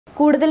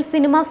കൂടുതൽ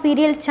cinema,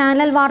 serial,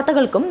 channel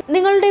വാർത്തകൾക്കും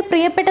നിങ്ങളുടെ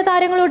പ്രിയപ്പെട്ട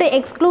താരങ്ങളുടെ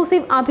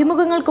എക്സ്ക്ലൂസീവ്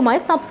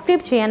അഭിമുഖങ്ങൾക്കുമായി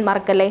സബ്സ്ക്രൈബ് ചെയ്യാൻ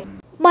മറക്കല്ലേ.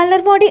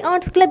 മലർവാടി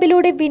ആർട്സ്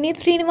ക്ലബിലൂടെ വിനീത്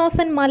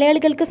ശ്രീനിവാസൻ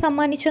മലയാളികൾക്ക്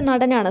സമ്മാനിച്ച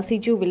നടനാണ്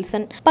സിജു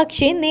വിൽസൺ.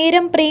 പക്ഷേ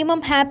നേരം, പ്രേമം,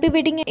 ഹാപ്പി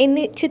വെഡിങ്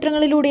എന്നീ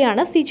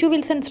ചിത്രങ്ങളിലൂടെയാണ് സിജു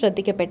വിൽസൺ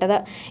ശ്രദ്ധിക്കപ്പെട്ടത്.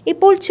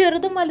 ഇപ്പോൾ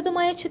ചെറുതും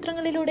വലുതുമായ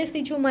ചിത്രങ്ങളിലൂടെ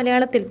സിജു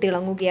മലയാളത്തിൽ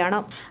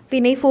തിളങ്ങുകയാണ്.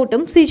 വിനയ്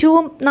ഫോർട്ടും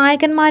സിജുവും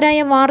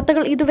നായകന്മാരായ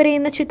വാർത്തകൾ ഇതുവരെ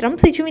എന്ന ചിത്രം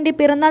സിജുവിന്റെ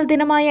പിറന്നാൾ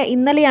ദിനമായ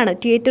ഇന്നലെയാണ്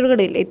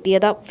തിയേറ്ററുകളിൽ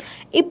എത്തിയത്.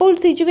 ഇപ്പോൾ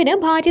സിജുവിന്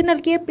ഭാര്യ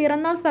നൽകിയ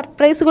പിറന്നാൾ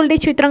സർപ്രൈസുകളുടെ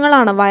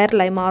ചിത്രങ്ങളാണ്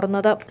വൈറലായി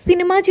മാറുന്നത്.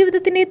 സിനിമാ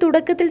ജീവിതത്തിന്റെ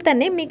തുടക്കത്തിൽ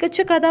തന്നെ മികച്ച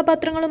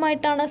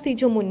കഥാപാത്രങ്ങളുമായിട്ടാണ്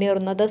സിജു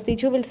മുന്നേറുന്നത്.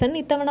 സിജു വിൽസൺ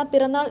ഇത്തവണ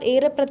പിറന്നാൾ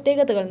ഏറെ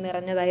പ്രത്യേകതകൾ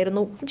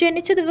നിറഞ്ഞതായിരുന്നു.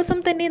 ജനിച്ച ദിവസം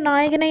തന്നെ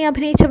നായകനായി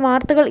അഭിനയിച്ച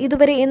വാർത്തകൾ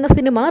ഇതുവരെ എന്ന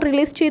സിനിമ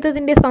റിലീസ്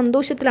ചെയ്തതിന്റെ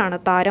സന്തോഷത്തിലാണ്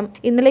താരം.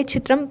 ഇന്നലെ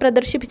ചിത്രം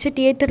പ്രദർശിപ്പിച്ച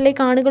തിയേറ്ററിലെ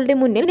കാണികളുടെ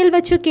മുന്നിൽ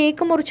വെച്ച്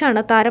കേക്ക്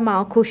മുറിച്ചാണ് താരം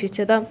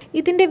ആഘോഷിച്ചത്.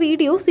 ഇതിന്റെ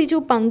വീഡിയോ സിജു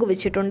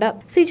പങ്കുവച്ചിട്ടുണ്ട്.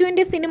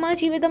 സിജുവിന്റെ സിനിമാ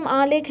ജീവിതം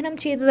ആലേഖനം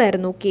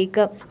ചെയ്തതായിരുന്നു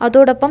കേക്ക്.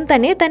 അതോടൊപ്പം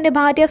തന്നെ തന്റെ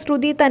ഭാര്യ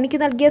ശ്രുതി തനിക്ക്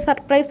നൽകിയ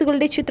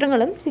സർപ്രൈസുകളുടെ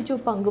ചിത്രങ്ങളും സിജു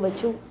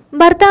പങ്കുവച്ചു.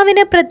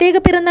 ഭർത്താവിന് പ്രത്യേക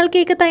പിറന്നാൾ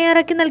കേക്ക്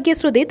തയ്യാറാക്കി നൽകിയ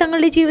ശ്രുതി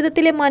തങ്ങളുടെ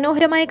ജീവിതത്തിലെ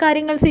മനോഹരമായ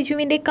കാര്യങ്ങൾ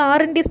സിജുവിന്റെ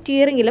കാറിന്റെ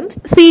സ്റ്റിയറിംഗിലും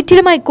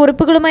സീറ്റിലുമായി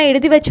കുറിപ്പുകളുമായി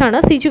എഴുതി വെച്ചാണ്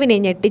സിജുവിനെ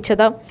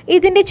ഞെട്ടിച്ചത്.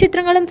 ഇതിന്റെ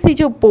ചിത്രങ്ങളും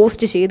സിജു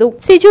പോസ്റ്റ് ചെയ്തു.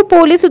 സിജു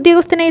പോലീസ്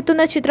ഉദ്യോഗസ്ഥനായി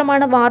എത്തുന്ന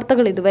ചിത്രമാണ്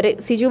വാർത്തകൾ ഇതുവരെ.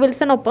 സിജു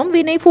വിൽസണൊപ്പം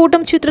വിനയ്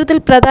ഫോർട്ടും ചിത്രത്തിൽ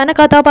പ്രധാന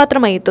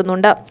കഥാപാത്രമായി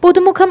എത്തുന്നുണ്ട്.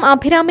 പുതുമുഖം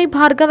അഭിരാമി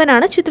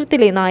ഭാർഗവനാണ്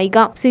ചിത്രത്തിലെ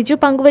നായിക. സിജു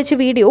പങ്കുവച്ച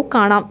വീഡിയോ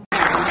കാണാം.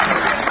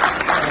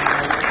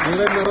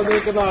 നിങ്ങളെ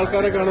നിറഞ്ഞിരിക്കുന്ന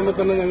ആൾക്കാരെ കാണുമ്പോൾ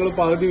തന്നെ ഞങ്ങൾ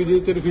പകുതി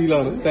വിജയിച്ചൊരു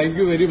ഫീലാണ്. Thank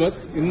you very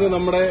much. ഇന്ന്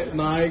നമ്മുടെ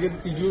നായകൻ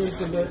സിജു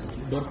വിൽസന്റെ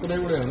ബർത്ത്ഡേ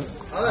കൂടെയാണ്.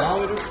 ആ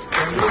ഒരു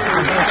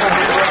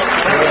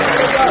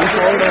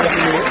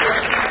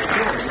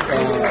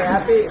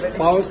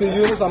പാവം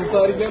സിജുവിന്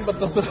സംസാരിക്കാൻ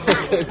പറ്റാത്ത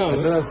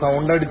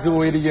സൗണ്ട് അടിച്ചു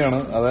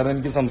പോയിരിക്കുകയാണ്. അതായത്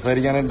എനിക്ക്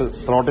സംസാരിക്കാനായിട്ട്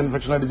ത്രോട്ട്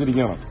ഇൻഫെക്ഷൻ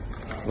അടിച്ചിരിക്കുകയാണ്.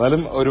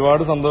 എന്നാലും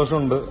ഒരുപാട്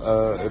സന്തോഷമുണ്ട്.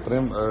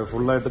 ഇത്രയും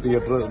ഫുള്ളായിട്ട്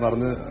തിയേറ്റർ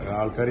നിറഞ്ഞ്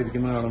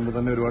ആൾക്കാരിയ്ക്കുന്നത് കാണുമ്പോൾ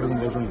തന്നെ ഒരുപാട്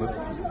സന്തോഷമുണ്ട്.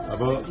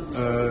 അപ്പോൾ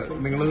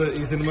നിങ്ങൾ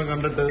ഈ സിനിമ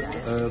കണ്ടിട്ട്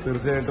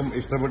തീർച്ചയായിട്ടും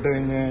ഇഷ്ടപ്പെട്ട്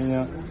കഴിഞ്ഞു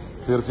കഴിഞ്ഞാൽ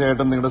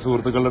തീർച്ചയായിട്ടും നിങ്ങളുടെ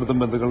സുഹൃത്തുക്കളുടെ അടുത്തും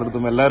ബന്ധുക്കളുടെ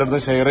അടുത്തും എല്ലാവരുടെ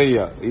അടുത്തും ഷെയർ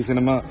ചെയ്യുക. ഈ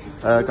സിനിമ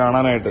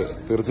കാണാനായിട്ട്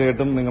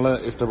തീർച്ചയായിട്ടും നിങ്ങൾ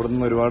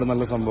ഇഷ്ടപ്പെടുന്ന ഒരുപാട്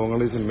നല്ല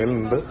സംഭവങ്ങൾ ഈ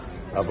സിനിമയിലുണ്ട്.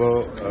 അപ്പോൾ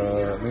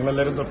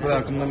നിങ്ങളെല്ലാവരും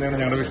തൊട്ടതാക്കും തന്നെയാണ്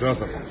ഞങ്ങളുടെ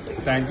വിശ്വാസം.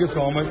 Thank you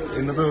so much.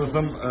 ഇന്നത്തെ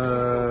ദിവസം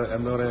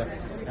എന്താ പറയുക,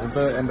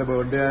 ഇന്നത്തെ എന്റെ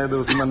ബർത്ത്ഡേ ആയ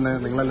ദിവസം തന്നെ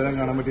നിങ്ങളെല്ലാവരും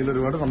കാണാൻ പറ്റിയതിൽ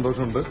ഒരുപാട്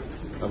സന്തോഷമുണ്ട്.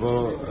 അപ്പോ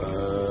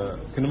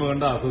സിനിമ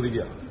കണ്ട്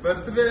ആസ്വദിക്കുക.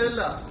 ബർത്ത്ഡേ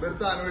അല്ല,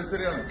 ബർത്ത്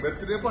ആനിവേഴ്സറി ആണ്.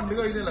 ബർത്ത്ഡേ പണ്ട്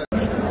കഴിഞ്ഞല്ല.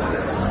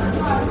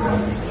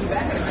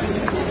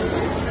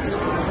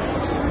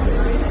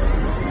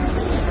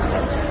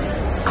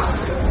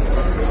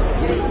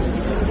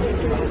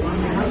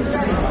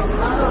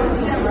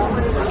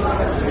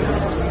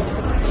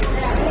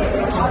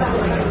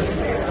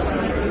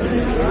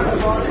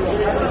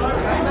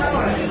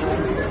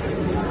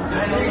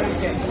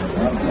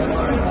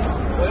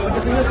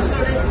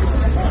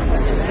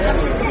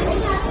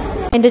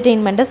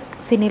 Entertainment Desk,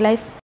 Cine Life.